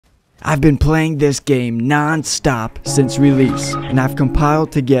I've been playing this game non-stop since release, and I've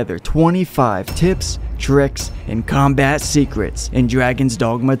compiled together 25 tips, tricks, and combat secrets in Dragon's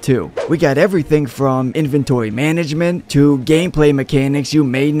Dogma 2. We got everything from inventory management to gameplay mechanics you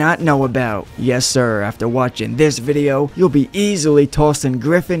may not know about. Yes sir, after watching this video, you'll be easily tossing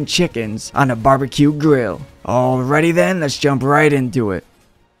griffin chickens on a barbecue grill. Alrighty then, let's jump right into it.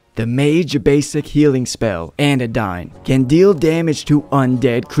 The Mage basic healing spell, Anodyne, can deal damage to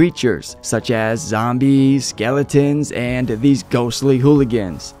undead creatures, such as zombies, skeletons, and these ghostly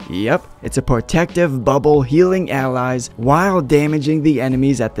hooligans. Yep, it's a protective bubble healing allies while damaging the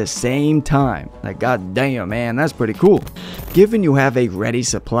enemies at the same time. Like, goddamn man, that's pretty cool. Given you have a ready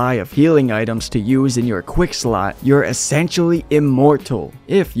supply of healing items to use in your quick slot, you're essentially immortal,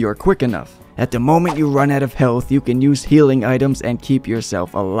 if you're quick enough. At the moment you run out of health, you can use healing items and keep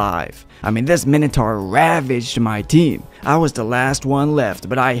yourself alive. I mean, this Minotaur ravaged my team. I was the last one left,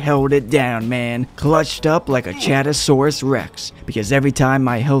 but I held it down, man. Clutched up like a Chatosaurus Rex. Because every time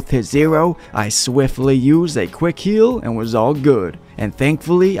my health hit 0, I swiftly used a quick heal and was all good. And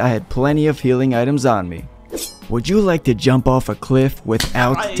thankfully, I had plenty of healing items on me. Would you like to jump off a cliff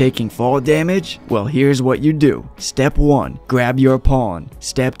without taking fall damage? Well, here's what you do. Step 1, grab your pawn.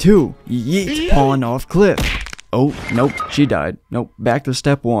 Step 2, yeet pawn off cliff. Oh, nope, she died. Nope, back to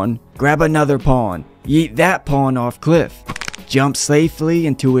step 1. Grab another pawn. Yeet that pawn off cliff. Jump safely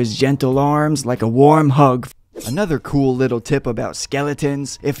into his gentle arms like a warm hug. Another cool little tip about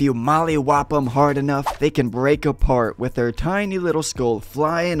skeletons, if you mollywop them hard enough, they can break apart with their tiny little skull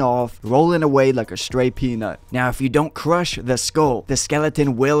flying off, rolling away like a stray peanut. Now if you don't crush the skull, the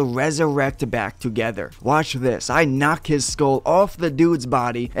skeleton will resurrect back together. Watch this, I knock his skull off the dude's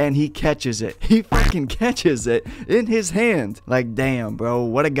body and he catches it. He fucking catches it in his hand. Like damn bro,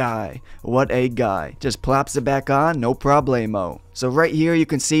 what a guy. What a guy. Just plops it back on, no problemo. So right here you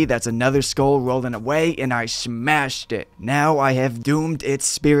can see that's another skull rolling away and I smashed it. Now I have doomed its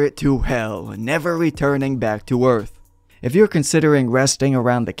spirit to hell, never returning back to earth. If you're considering resting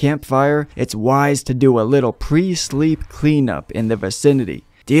around the campfire, it's wise to do a little pre-sleep cleanup in the vicinity.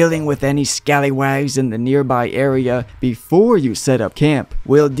 Dealing with any scallywags in the nearby area before you set up camp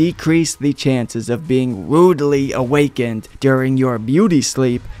will decrease the chances of being rudely awakened during your beauty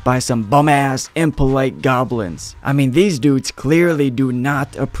sleep by some bum-ass impolite goblins. I mean, these dudes clearly do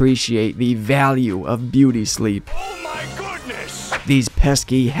not appreciate the value of beauty sleep. Oh my goodness! These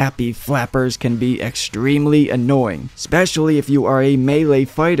pesky happy flappers can be extremely annoying, especially if you are a melee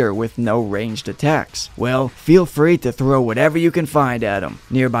fighter with no ranged attacks. Well, feel free to throw whatever you can find at them.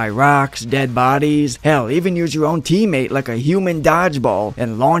 Nearby rocks, dead bodies, hell, even use your own teammate like a human dodgeball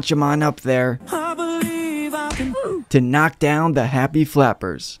and launch them on up there to knock down the happy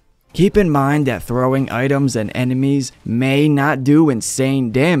flappers. Keep in mind that throwing items and enemies may not do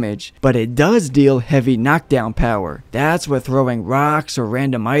insane damage, but it does deal heavy knockdown power. That's what throwing rocks or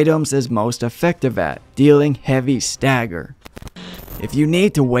random items is most effective at, dealing heavy stagger. If you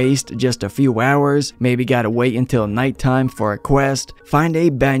need to waste just a few hours, maybe gotta wait until nighttime for a quest, find a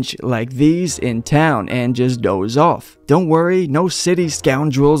bench like these in town and just doze off. Don't worry, no city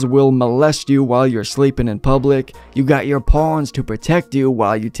scoundrels will molest you while you're sleeping in public. You got your pawns to protect you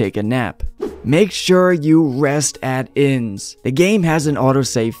while you take a nap. Make sure you rest at inns. The game has an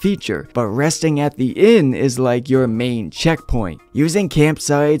autosave feature, but resting at the inn is like your main checkpoint. Using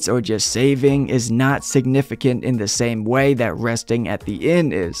campsites or just saving is not significant in the same way that resting at the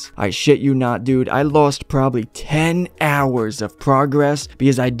inn is. I shit you not, dude, I lost probably 10 hours of progress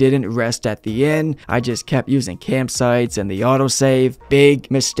because I didn't rest at the inn. I just kept using campsites and the autosave. Big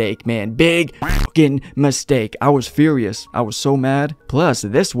mistake, man. Big fucking mistake. I was furious. I was so mad. Plus,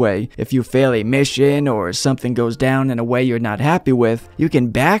 this way, if you fail a mission or something goes down in a way you're not happy with, you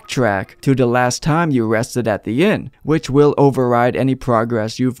can backtrack to the last time you rested at the inn, which will override any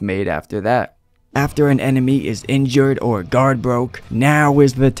progress you've made after that. After an enemy is injured or guard broke, now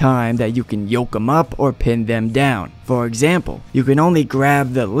is the time that you can yoke them up or pin them down. For example, you can only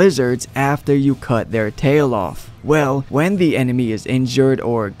grab the lizards after you cut their tail off. Well, when the enemy is injured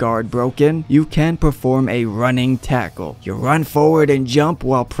or guard broken, you can perform a running tackle. You run forward and jump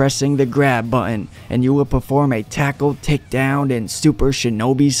while pressing the grab button, and you will perform a tackle takedown in Super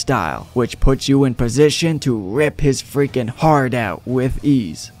Shinobi style, which puts you in position to rip his freaking heart out with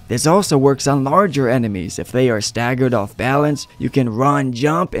ease. This also works on larger enemies. If they are staggered off balance, you can run,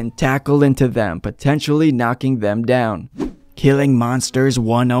 jump, and tackle into them, potentially knocking them down. Killing Monsters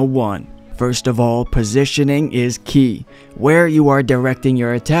 101. First of all, positioning is key. Where you are directing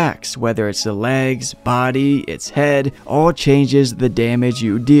your attacks, whether it's the legs, body, its head, all changes the damage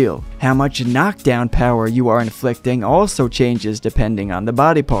you deal. How much knockdown power you are inflicting also changes depending on the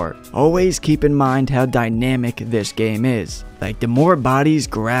body part. Always keep in mind how dynamic this game is. Like, the more bodies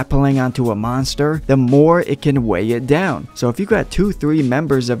grappling onto a monster, the more it can weigh it down. So if you got 2-3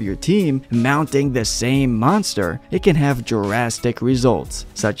 members of your team mounting the same monster, it can have drastic results,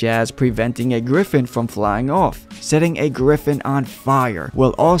 such as preventing a griffin from flying off. Setting a griffin on fire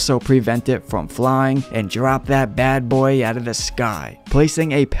will also prevent it from flying and drop that bad boy out of the sky.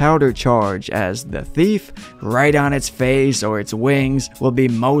 Placing a powder charge as the thief right on its face or its wings will be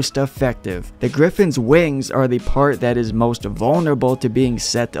most effective. The griffin's wings are the part that is most vulnerable to being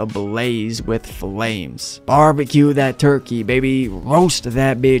set ablaze with flames. Barbecue that turkey, baby. Roast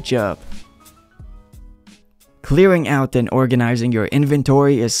that bitch up. Clearing out and organizing your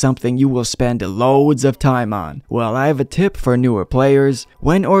inventory is something you will spend loads of time on. Well, I have a tip for newer players.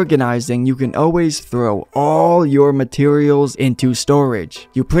 When organizing, you can always throw all your materials into storage.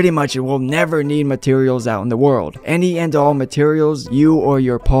 You pretty much will never need materials out in the world. Any and all materials you or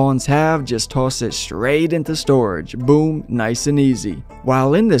your pawns have, just toss it straight into storage. Boom, nice and easy.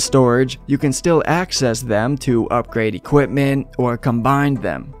 While in the storage, you can still access them to upgrade equipment or combine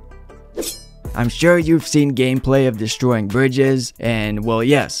them. I'm sure you've seen gameplay of destroying bridges, and well,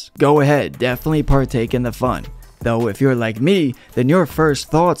 yes, go ahead, definitely partake in the fun. Though if you're like me, then your first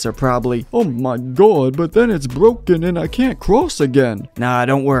thoughts are probably, oh my god, but then it's broken and I can't cross again. Nah,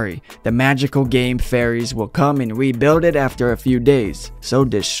 don't worry, the magical game fairies will come and rebuild it after a few days, so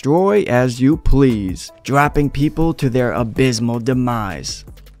destroy as you please, dropping people to their abysmal demise.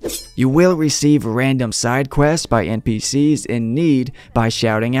 You will receive random side quests by NPCs in need by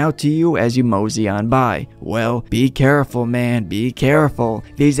shouting out to you as you mosey on by. Well, be careful, man, be careful.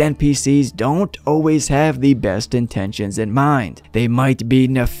 These NPCs don't always have the best intentions in mind. They might be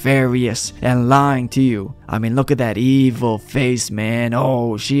nefarious and lying to you. I mean, look at that evil face, man.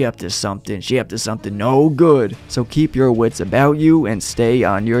 Oh, she up to something. She up to something no good. So keep your wits about you and stay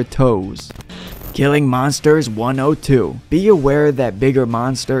on your toes. Killing Monsters 102. Be aware that bigger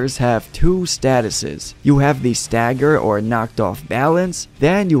monsters have two statuses. You have the stagger or knocked off balance,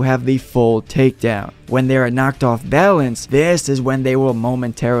 then you have the full takedown. When they are knocked off balance, this is when they will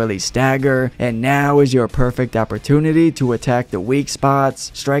momentarily stagger, and now is your perfect opportunity to attack the weak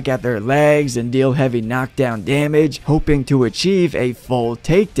spots, strike at their legs, and deal heavy knockdown damage, hoping to achieve a full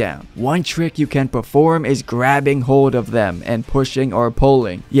takedown. One trick you can perform is grabbing hold of them and pushing or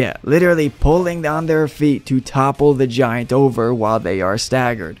pulling. Yeah, literally pulling on their feet to topple the giant over while they are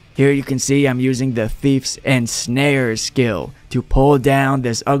staggered. Here you can see I'm using the Thief's Ensnares skill to pull down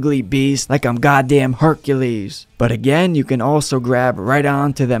this ugly beast like I'm goddamn Hercules. But again, you can also grab right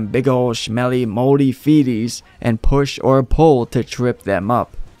onto them big ol' smelly moldy feeties and push or pull to trip them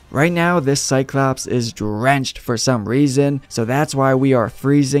up. Right now, this Cyclops is drenched for some reason, so that's why we are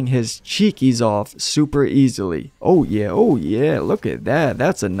freezing his cheekies off super easily. Oh yeah, look at that.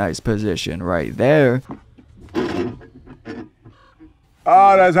 That's a nice position right there.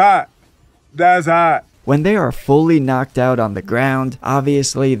 Oh, that's hot. That's hot. When they are fully knocked out on the ground,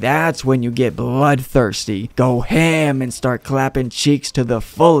 obviously that's when you get bloodthirsty. Go ham and start clapping cheeks to the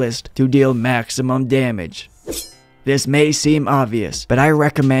fullest to deal maximum damage. This may seem obvious, but I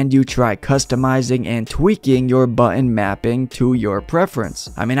recommend you try customizing and tweaking your button mapping to your preference.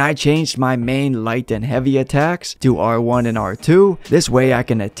 I mean, I changed my main light and heavy attacks to R1 and R2. This way I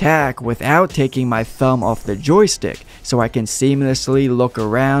can attack without taking my thumb off the joystick, so I can seamlessly look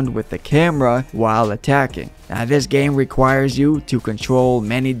around with the camera while attacking. Now, this game requires you to control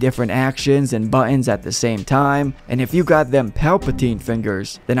many different actions and buttons at the same time, and if you got them Palpatine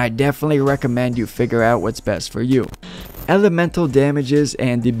fingers, then I definitely recommend you figure out what's best for you. Elemental damages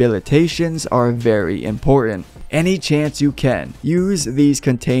and debilitations are very important. Any chance you can, use these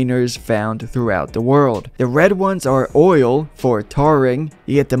containers found throughout the world. The red ones are oil for tarring.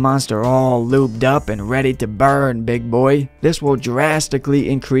 You get the monster all lubed up and ready to burn, big boy. This will drastically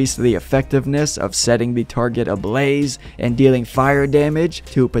increase the effectiveness of setting the target ablaze and dealing fire damage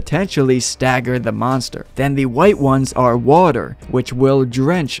to potentially stagger the monster. Then the white ones are water, which will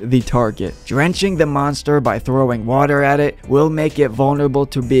drench the target. Drenching the monster by throwing water at it will make it vulnerable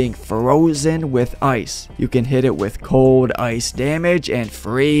to being frozen with ice. You can hit it with cold ice damage and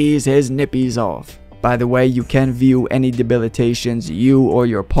freeze his nippies off. By the way, you can view any debilitations you or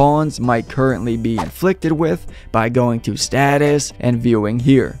your pawns might currently be inflicted with by going to status and viewing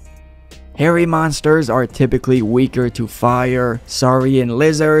here. Hairy monsters are typically weaker to fire, saurian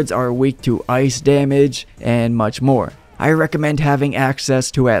lizards are weak to ice damage, and much more. I recommend having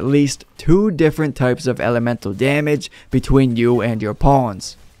access to at least 2 different types of elemental damage between you and your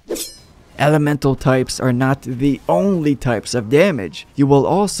pawns. Elemental types are not the only types of damage. You will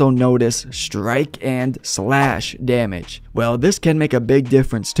also notice strike and slash damage. Well, this can make a big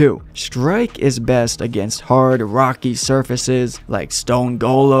difference too. Strike is best against hard, rocky surfaces like stone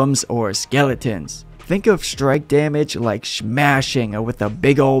golems or skeletons. Think of strike damage like smashing with a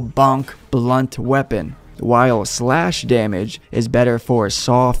big old bonk, blunt weapon, while slash damage is better for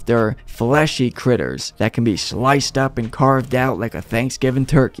softer, fleshy critters that can be sliced up and carved out like a Thanksgiving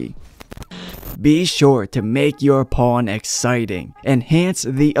turkey. Be sure to make your pawn exciting. Enhance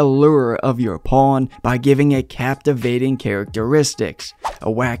the allure of your pawn by giving it captivating characteristics, a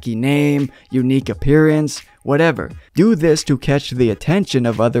wacky name, unique appearance, whatever. Do this to catch the attention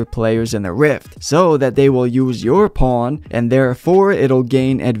of other players in the Rift, so that they will use your pawn, and therefore it'll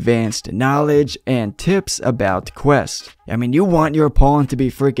gain advanced knowledge and tips about quest. I mean, you want your pawn to be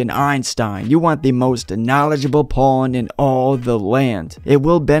freaking Einstein. You want the most knowledgeable pawn in all the land. It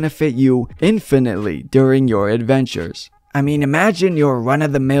will benefit you infinitely during your adventures. I mean, imagine your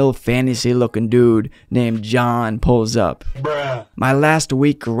run-of-the-mill fantasy-looking dude named John pulls up. Bruh. My last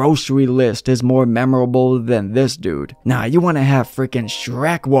week grocery list is more memorable than this dude. Nah, you want to have freaking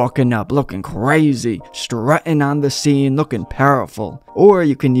Shrek walking up looking crazy, strutting on the scene looking powerful. Or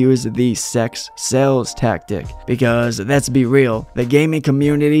you can use the sex sales tactic, because let's be real, the gaming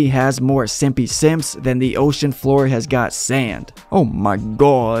community has more simpy simps than the ocean floor has got sand. Oh my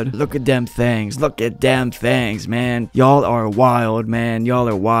god, look at them things, man. Y'all are wild, man, y'all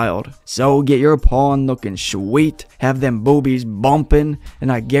are wild. So get your pawn looking sweet, have them boobies bumping,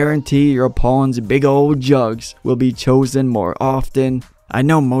 and I guarantee your pawn's big old jugs will be chosen more often. I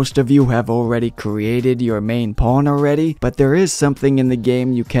know most of you have already created your main pawn already, but there is something in the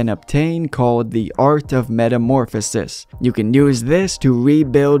game you can obtain called the Art of Metamorphosis. You can use this to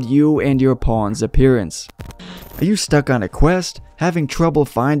rebuild you and your pawn's appearance. Are you stuck on a quest? Having trouble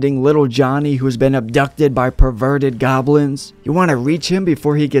finding little Johnny who's been abducted by perverted goblins? You want to reach him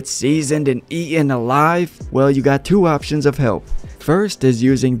before he gets seasoned and eaten alive? Well, you got 2 options of help. First is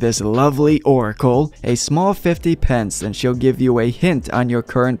using this lovely oracle, a small 50 pence, and she'll give you a hint on your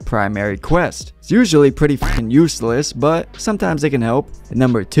current primary quest. It's usually pretty fucking useless, but sometimes it can help. And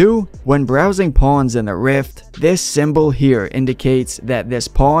number 2, when browsing pawns in the Rift, this symbol here indicates that this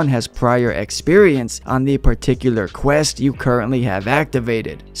pawn has prior experience on the particular quest you currently have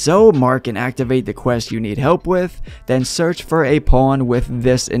activated. So mark and activate the quest you need help with, then search for a pawn with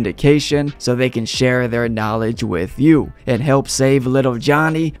this indication so they can share their knowledge with you and help save little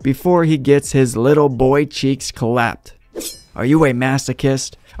Johnny before he gets his little boy cheeks clapped. Are you a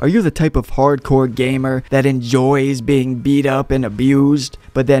masochist? Are you the type of hardcore gamer that enjoys being beat up and abused,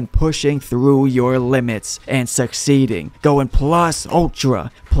 but then pushing through your limits and succeeding, going plus ultra,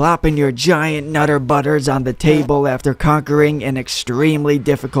 plopping your giant nutter butters on the table after conquering an extremely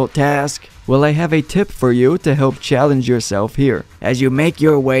difficult task? Well, I have a tip for you to help challenge yourself here. As you make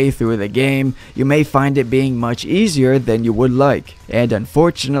your way through the game, you may find it being much easier than you would like. And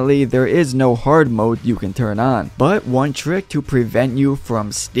unfortunately, there is no hard mode you can turn on. But one trick to prevent you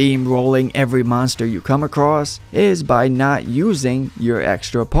from steamrolling every monster you come across is by not using your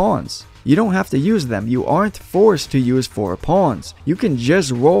extra pawns. You don't have to use them. You aren't forced to use 4 pawns. You can just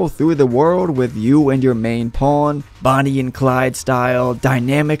roll through the world with you and your main pawn, Bonnie and Clyde style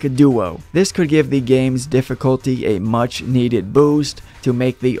dynamic duo. This could give the game's difficulty a much needed boost to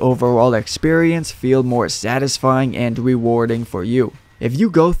make the overall experience feel more satisfying and rewarding for you. If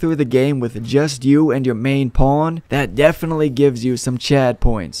you go through the game with just you and your main pawn, that definitely gives you some Chad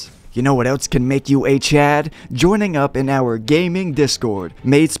points. You know what else can make you a Chad? Joining up in our gaming Discord,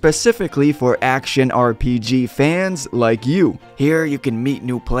 made specifically for action RPG fans like you. Here you can meet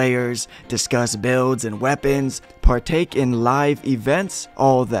new players, discuss builds and weapons, partake in live events,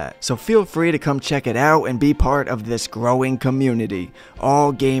 all that. So feel free to come check it out and be part of this growing community.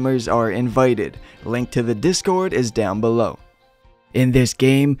 All gamers are invited. Link to the Discord is down below. In this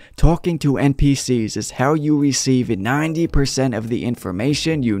game, talking to NPCs is how you receive 90% of the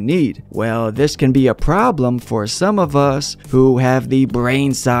information you need. Well, this can be a problem for some of us who have the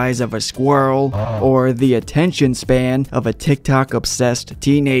brain size of a squirrel or the attention span of a TikTok-obsessed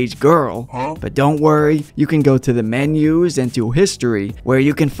teenage girl. But don't worry, you can go to the menus and to history, where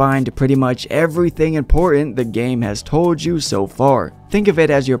you can find pretty much everything important the game has told you so far. Think of it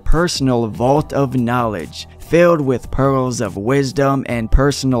as your personal vault of knowledge, filled with pearls of wisdom and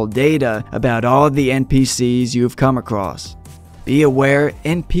personal data about all the NPCs you've come across. Be aware,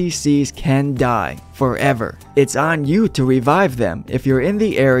 NPCs can die forever. It's on you to revive them. If you're in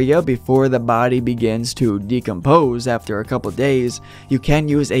the area before the body begins to decompose after a couple days, you can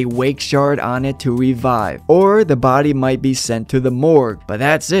use a wake shard on it to revive, or the body might be sent to the morgue, but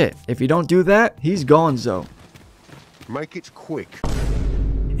that's it. If you don't do that, he's gonzo. Make it quick.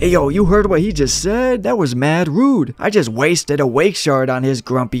 Hey yo, you heard what he just said? That was mad rude. I just wasted a wake shard on his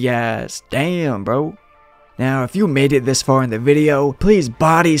grumpy ass. Damn, bro. Now, if you made it this far in the video, please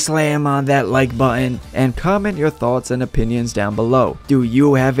body slam on that like button and comment your thoughts and opinions down below. Do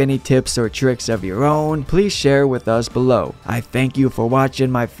you have any tips or tricks of your own? Please share with us below. I thank you for watching,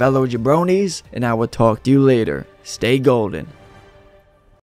 my fellow jabronis, and I will talk to you later. Stay golden.